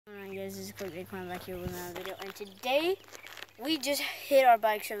Alright guys, this is Quick Big Climb back here with another video, and today we just hit our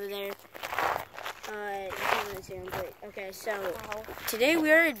bikes over there. You can't really see them, but okay, so today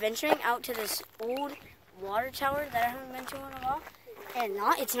we are adventuring out to this old water tower that I haven't been to in a while. And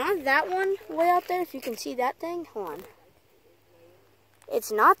it's not that one way out there, if you can see that thing. Hold on.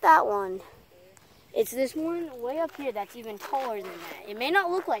 It's not that one. It's this one way up here that's even taller than that. It may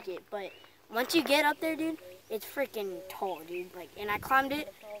not look like it, but once you get up there, dude, it's freaking tall, dude. Like, and I climbed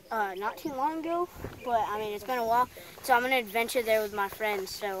it not too long ago, but I mean, it's been a while. So I'm gonna adventure there with my friends.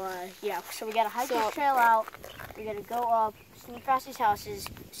 So yeah, so we gotta hike this trail out. We gotta go up, sneak past these houses,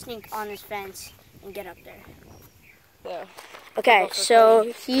 sneak on this fence, and get up there. Yeah. Okay,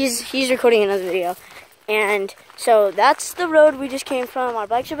 so he's recording another video, and so that's the road we just came from. Our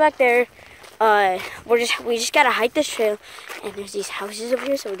bikes are back there. We just gotta hike this trail, and there's these houses over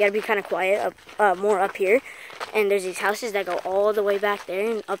here, so we gotta be kind of quiet more up here. And there's these houses that go all the way back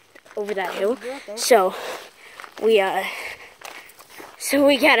there and up over that hill. So we gotta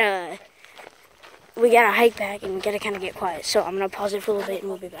hike back, and we gotta kind of get quiet. So I'm gonna pause it for a little bit,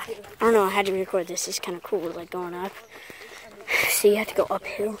 and we'll be back. I don't know, I had to record this. It's kind of cool, like going up. So you have to go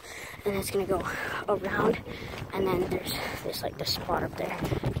uphill, and it's gonna go around, and then there's like this spot up there.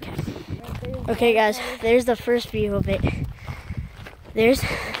 Okay guys, there's the first view of it. There's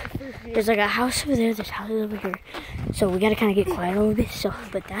like a house over there, there's houses over here. So we gotta kinda get quiet a little bit. So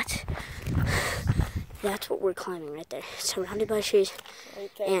but that's what we're climbing right there. It's surrounded by trees.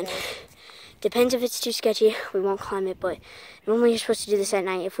 And depends if it's too sketchy, we won't climb it, but normally you're supposed to do this at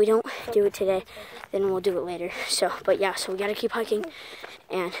night. If we don't do it today, then we'll do it later. So but yeah, so we gotta keep hiking,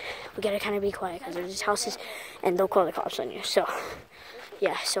 and we gotta kinda be quiet because there's these houses and they'll call the cops on you. So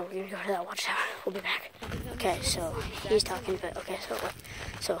yeah, so we're gonna go to that watchtower. We'll be back. Okay, so he's talking, but okay,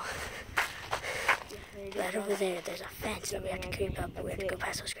 so right over there, there's a fence that we have to creep up. We have to go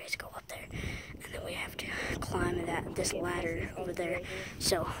past those grates, go up there, and then we have to climb this ladder over there.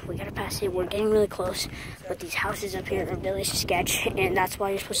 So we gotta pass it. We're getting really close, but these houses up here are really sketch, and that's why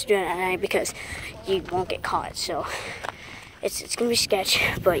you're supposed to do it at night, because you won't get caught. So it's gonna be sketch,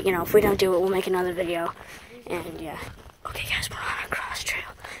 but you know, if we don't do it, we'll make another video. And yeah. Okay guys, we're on a cross trail,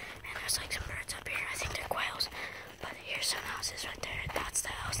 and there's like some birds up here. I think they're quails, but here's some houses right there. That's the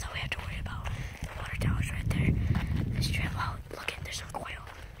house that we have to worry about. The water tower's right there. This trail out, look at, there's some quail.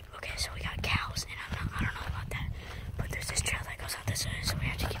 Okay, so we got cows, and I don't know about that, but there's this trail that goes out this way, so we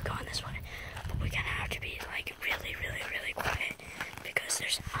have to keep going this way. But we kind of have to be like really quiet, because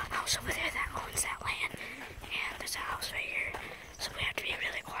there's a house over there that owns that land, and there's a house right here, so we have to be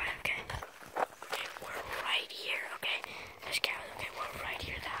really quiet. Okay.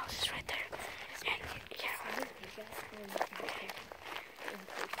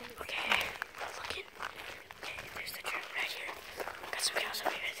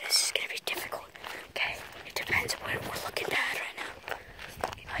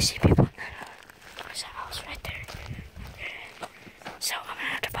 I see people. There's a house right there. So I'm gonna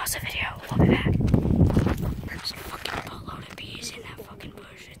have to pause the video. We'll be back. There's a fucking boatload of bees in that fucking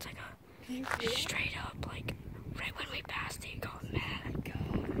bush. It's like a straight up, like, right when we passed it, got mad.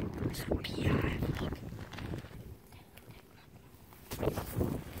 There's a beehive. Look.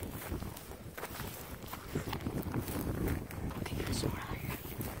 Okay guys, so we're out here.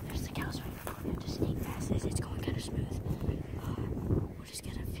 There's the cows right before. We have to sneak past this. It's going kind of smooth. We're just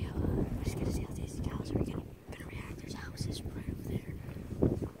gonna see how these cows are gonna react. There's houses right over there.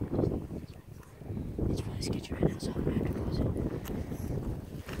 It's really sketchy right now, so I'm gonna have to close it.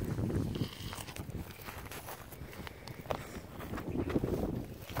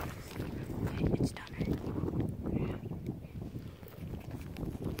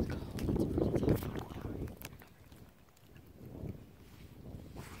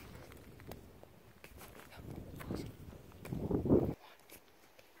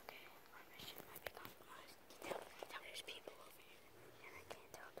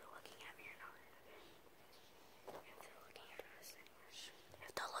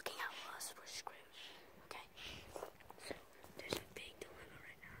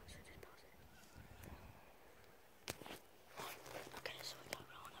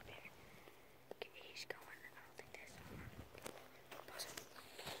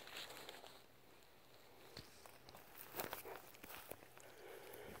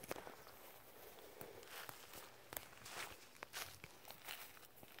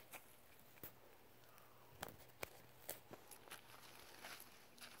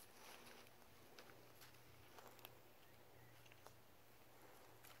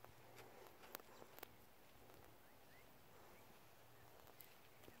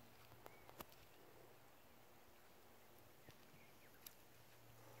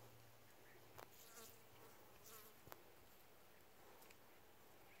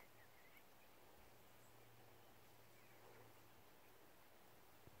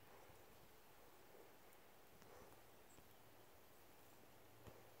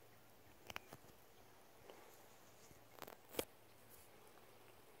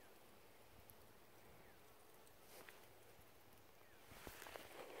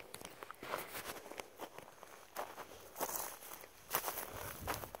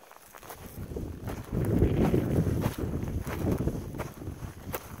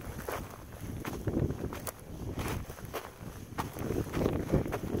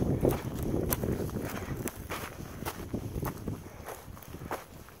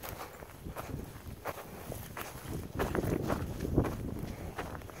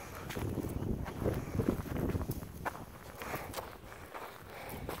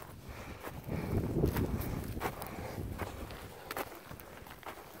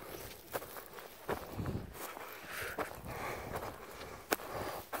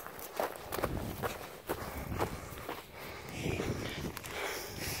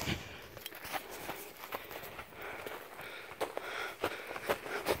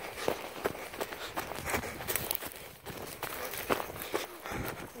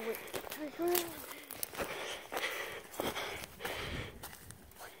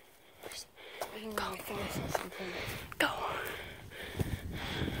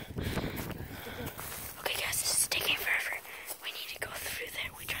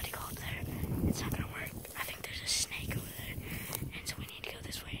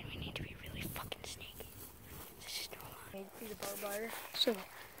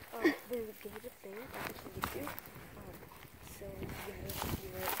 There's a gate up there that we can get to. So you gotta do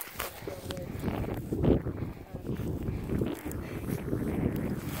it.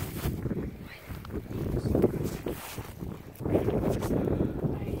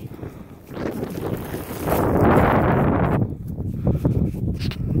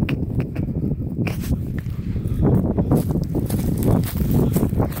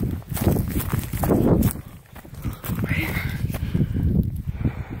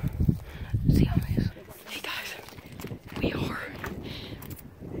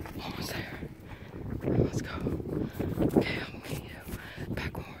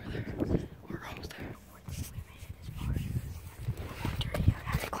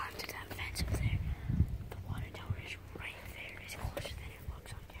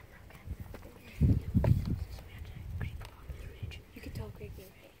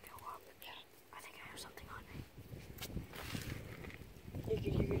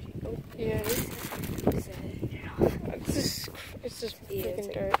 Yeah, it's just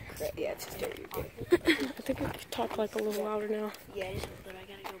freaking dirt. Yeah, it's just dirt. You're good. I think I could talk like a little louder now. Yeah, but I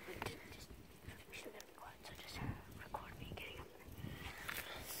gotta go. But just we still gotta be quiet. So just record me getting up there.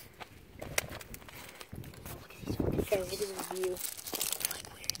 Look at these. Okay, look at this view. Like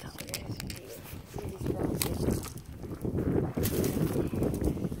weird colors. Look at this view. Look at these mountains.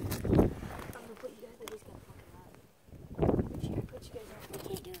 I'm gonna put you guys. He's gonna fucking lie. I put you guys on. We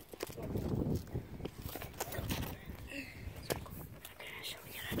can't do it.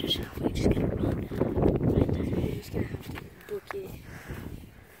 We just gotta run right there. We're just gonna have to book it.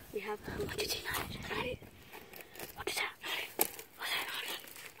 We have to book it. Right? What is that? What's that?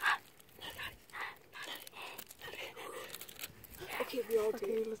 Okay, we all do.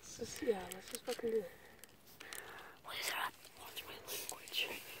 Okay, let's just fucking do it. What is that? Watch my language.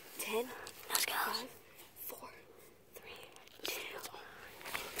 10. Let's go. 5, 4, 3, 2.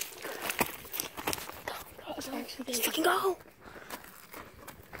 Go. Let's fucking go.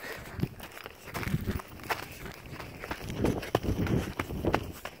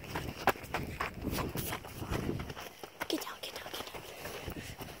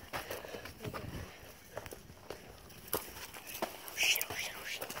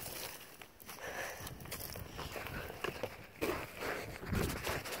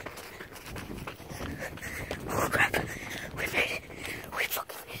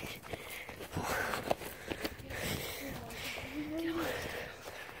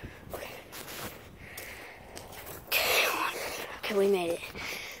 We made it.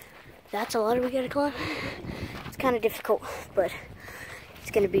 That's a ladder we gotta climb. It's kind of difficult, but it's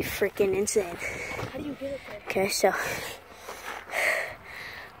gonna be freaking insane. How do you get it there? Okay, so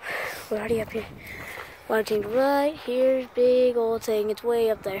we're already up here. Watching right here's big old thing. It's way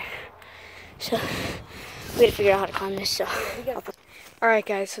up there. So we gotta figure out how to climb this. So Alright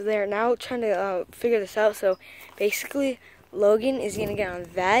guys, so they're now trying to figure this out. So basically Logan is gonna get on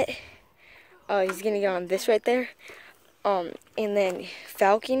that. He's gonna get on this right there. And then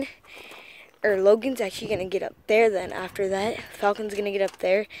Logan's actually gonna get up there. Then after that, Falcon's gonna get up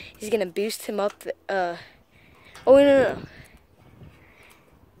there. He's gonna boost him up. Oh no.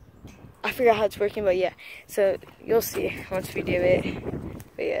 I forgot how it's working, but yeah. So you'll see once we do it.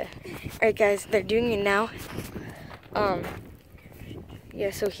 But yeah. Alright guys, they're doing it now.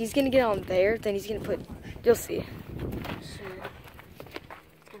 Yeah, so he's gonna get on there. Then he's gonna put. You'll see. it's kind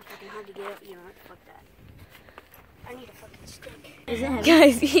of fucking hard to get up. You know what? Fuck that. I need a fucking stick. Is that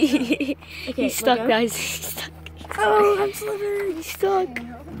Guys, he's stuck, go. guys. He's stuck. Oh, I'm slithering. He's stuck.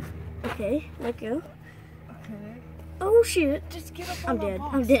 Okay, let go. Oh shit. Just get up I'm dead.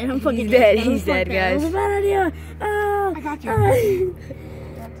 I'm dead. I'm fucking dead. dead. He's dead, guys. That was a bad idea. I got you.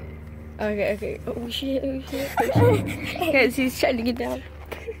 Okay. Oh shit. Guys, he's trying to get down.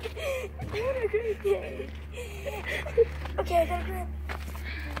 I want a grip. Okay, I got a grip.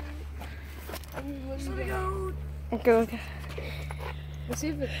 Let me go. Okay. Let's see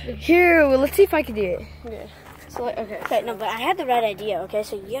if it. Here, well, let's see if I can do it. Yeah. So like, okay. Okay, no, but I had the right idea, okay?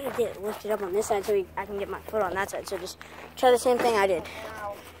 So you gotta get lifted up on this side so I can get my foot on that side. So just try the same thing I did.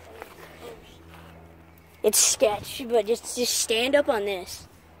 It's sketch, but just stand up on this.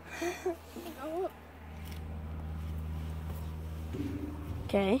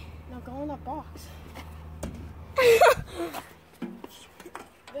 Okay. Now go in that box.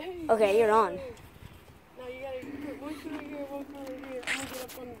 Okay, you're on. Now you gotta put one foot here, one foot here. I'm gonna get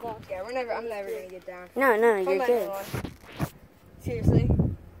up on the box. Yeah, I'm never gonna get down. No, you're good. Seriously?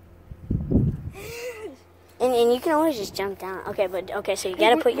 And you can always just jump down. Okay, so you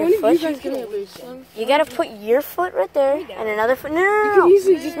gotta put your When are foot. you guys gonna lose? You gotta put your foot right there and another foot. No. You could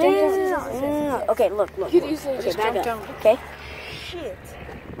easily just jump down. No. Okay, look. You could easily Okay, just back jump up. down. Okay. Shit.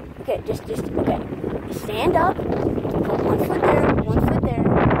 Okay, just, okay. Stand up. Put one foot there, one foot there.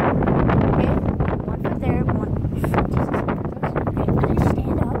 Okay? One foot there, one. Okay, then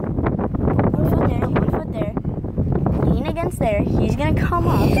stand up. Put one foot there, one foot there. Lean against there. He's gonna come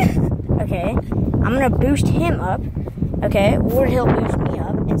up. Okay? I'm gonna boost him up. Okay? Or he'll boost me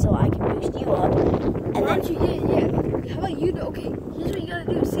up, and so I can boost you up. And then. Yeah. How about you do? Okay, here's what you gotta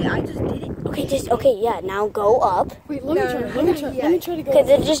do. See, I just did it. Okay, yeah, now go up. Wait, let me try to go. Okay,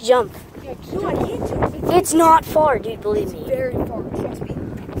 then just jump. Yeah, just No, I can't do it. It's not far, dude, believe me. Very far. Trust me.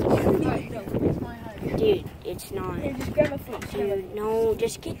 Alright, no, it's my height. Dude, it's not. Here, just grab my phone. Dude, no,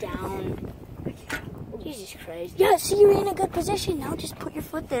 just get down. Jesus Christ. Yeah, see, you're in a good position. Now just put your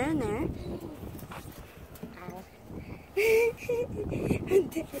foot there and there.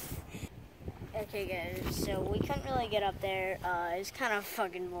 Okay, guys, so we couldn't really get up there. It's kind of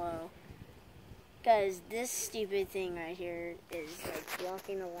fucking low. Because this stupid thing right here is like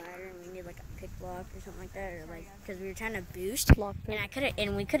blocking the ladder, and we need like a pick block or something like that, or like because we were trying to boost,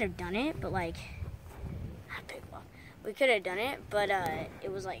 and we could have done it, but like not pick block. We could have done it, but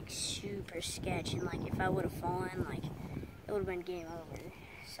it was like super sketch, and like if I would have fallen, like it would have been game over.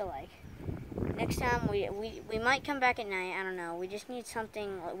 So like next time we might come back at night. I don't know. We just need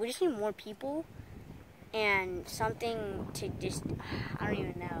something. We just need more people and something to just I don't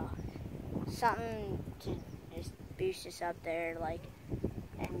even know. Something to just boost us up there, like,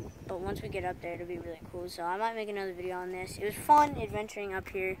 but once we get up there, it'll be really cool. So I might make another video on this. It was fun adventuring up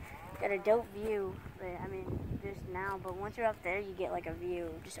here. Got a dope view, but I mean, just now. But once you're up there, you get like a view,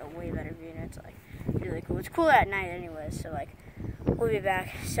 just a way better view, and it's like really cool. It's cool at night, anyways. So like, we'll be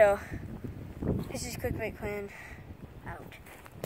back. So this is Quick Bait Clan out.